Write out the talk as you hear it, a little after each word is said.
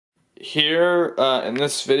Here in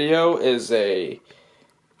this video is a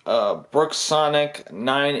Broksonic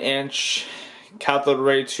 9-inch cathode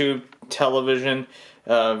ray tube television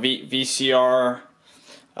VCR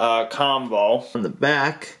Combo. On the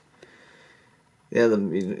back, yeah, the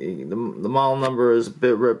model number is a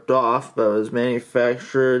bit ripped off, but it was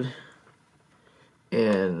manufactured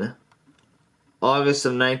in August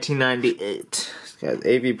of 1998. It's got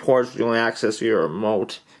AV ports, you only access via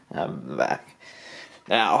remote on the back.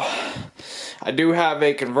 Now, I do have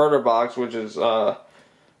a converter box which is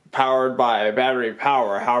powered by battery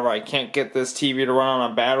power. However, I can't get this TV to run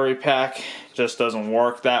on a battery pack. It just doesn't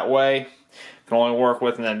work that way. It can only work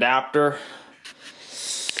with an adapter.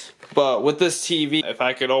 But with this TV, if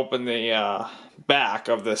I could open the back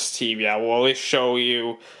of this TV, I will at least show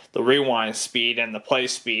you the rewind speed and the play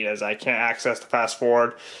speed, as I can't access the fast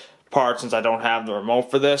forward part since I don't have the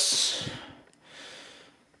remote for this.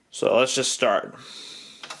 So let's just start.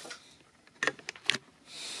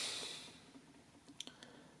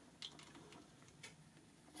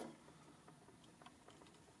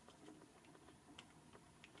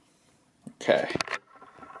 Okay.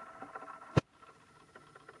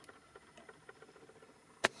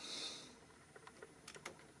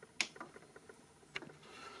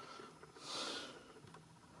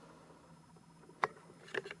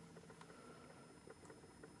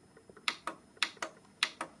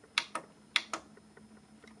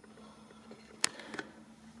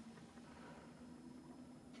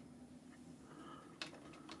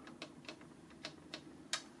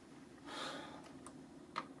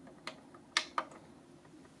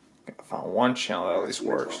 Found one channel that at least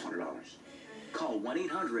works. Call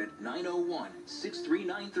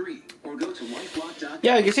 1-800-901-6393 or go to lifeblock.com.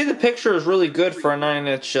 Yeah, you can see the picture is really good for a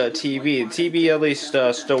 9-inch TV. The TV at least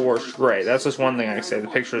still works great. That's just one thing I can say. The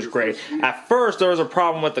picture is great. At first, there was a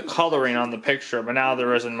problem with the coloring on the picture, but now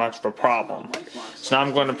there isn't much of a problem. So now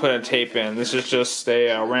I'm going to put a tape in. This is just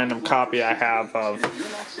a random copy I have of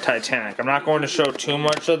Titanic. I'm not going to show too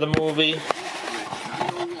much of the movie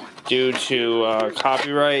due to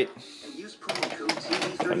copyright.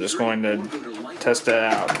 I'm just going to test it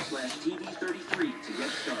out. As soon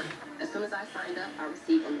as I signed up, I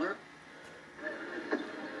received alert.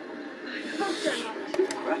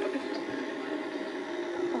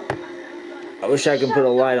 I wish I could put a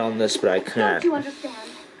light on this, but I can't. Don't you understand?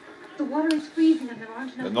 The water is freezing and there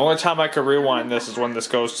aren't enough. The only time I could rewind this is when this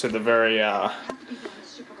goes to the very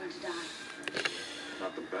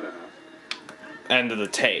end of the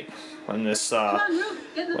tape. When this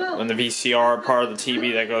when the VCR part of the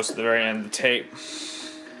TV that goes to the very end of the tape.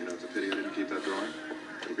 You know, it's a pity I didn't keep that drawing.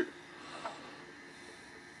 Okay.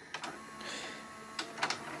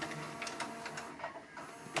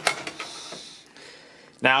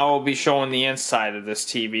 Now I'll be showing the inside of this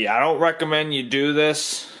TV. I don't recommend you do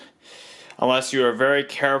this unless you are very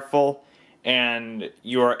careful and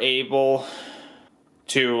you are able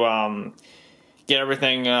to get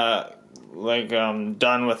everything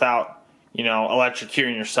done without, you know,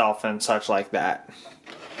 electrocuting yourself and such like that.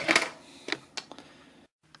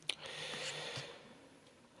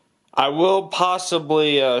 I will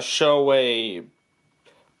possibly show a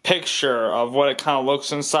picture of what it kind of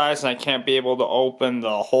looks inside, and I can't be able to open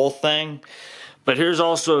the whole thing. But here's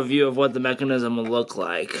also a view of what the mechanism will look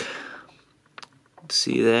like.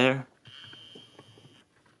 See there?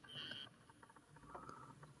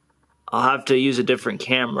 I'll have to use a different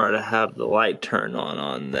camera to have the light turn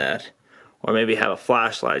on that. Or maybe have a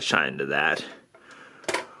flashlight shine to that.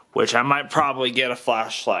 Which I might probably get a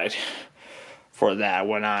flashlight for that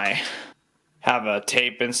when I have a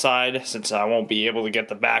tape inside, since I won't be able to get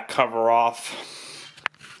the back cover off.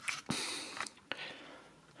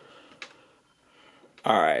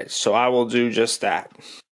 Alright, so I will do just that.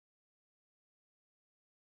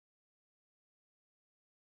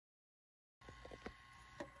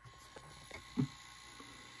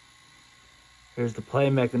 Here's the play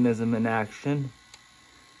mechanism in action.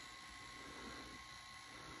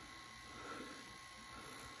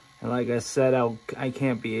 And like I said, I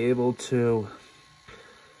can't be able to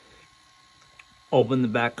open the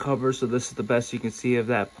back cover, so this is the best you can see of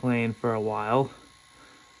that playing for a while.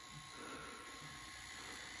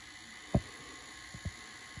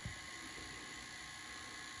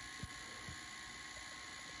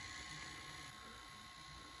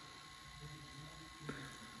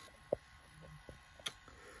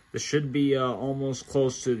 This should be almost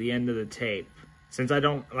close to the end of the tape. Since I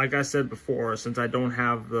don't, like I said before, since I don't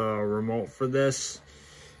have the remote for this,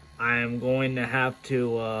 I'm going to have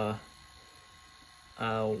to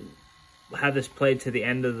have this played to the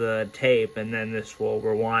end of the tape, and then this will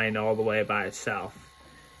rewind all the way by itself.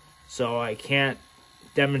 So I can't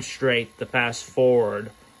demonstrate the fast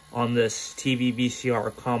forward on this TV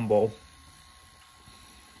VCR Combo.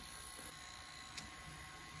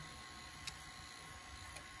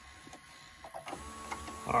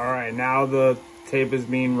 Alright, now the tape is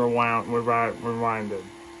being rewinded.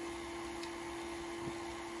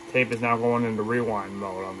 Tape is now going into rewind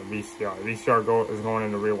mode on the VCR. The VCR is going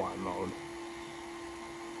into rewind mode.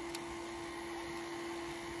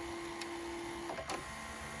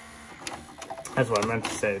 That's what I meant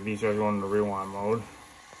to say. The VCR is going into rewind mode.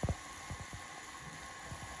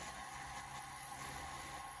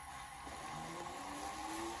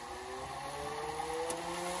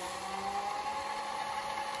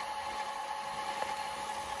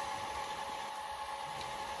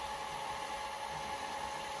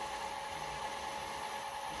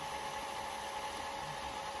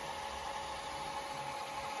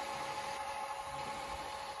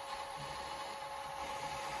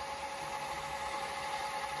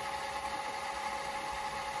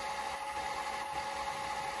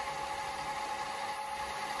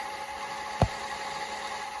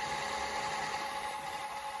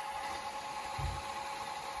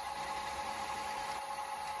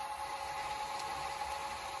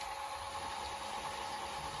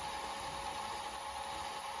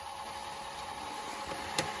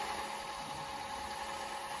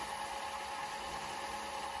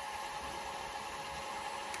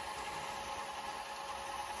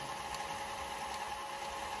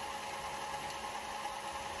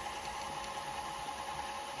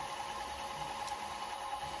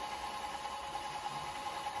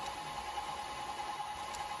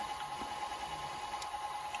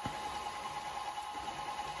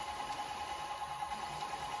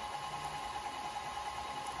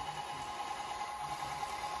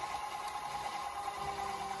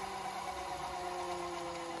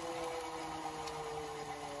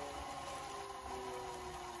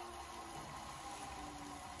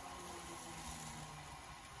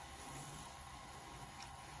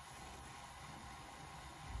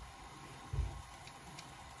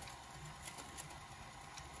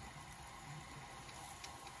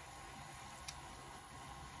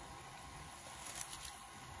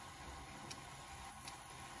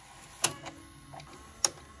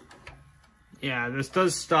 Yeah, this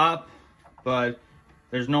does stop, but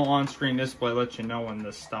there's no on-screen display that lets you know when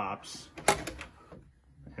this stops.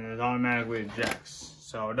 And it automatically ejects.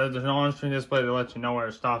 So there's no on-screen display that lets you know where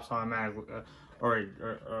it stops automatically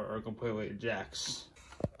or completely ejects.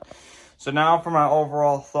 So now for my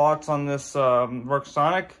overall thoughts on this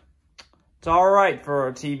Broksonic. It's alright for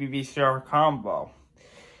a TV VCR combo.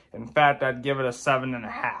 In fact, I'd give it a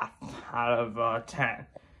 7.5 out of 10.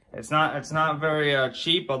 It's not very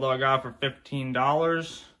cheap, although I got it for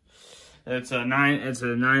 $15. It's a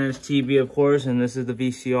 9-inch TV, of course, and this is the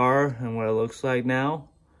VCR and what it looks like now.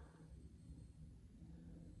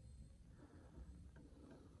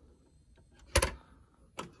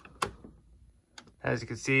 As you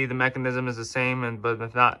can see, the mechanism is the same, but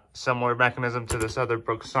it's not similar mechanism to this other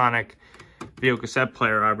Broksonic video cassette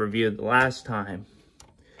player I reviewed the last time.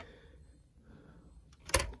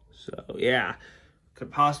 So yeah,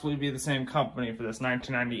 could possibly be the same company for this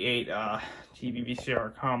 1998 TV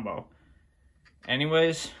VCR combo.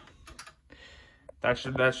 Anyways, that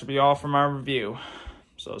should be all for my review.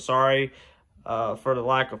 So sorry for the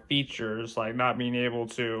lack of features, like not being able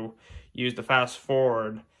to use the fast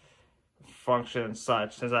forward function and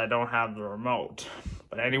such, since I don't have the remote.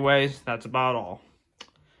 But anyways, that's about all.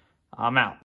 I'm out.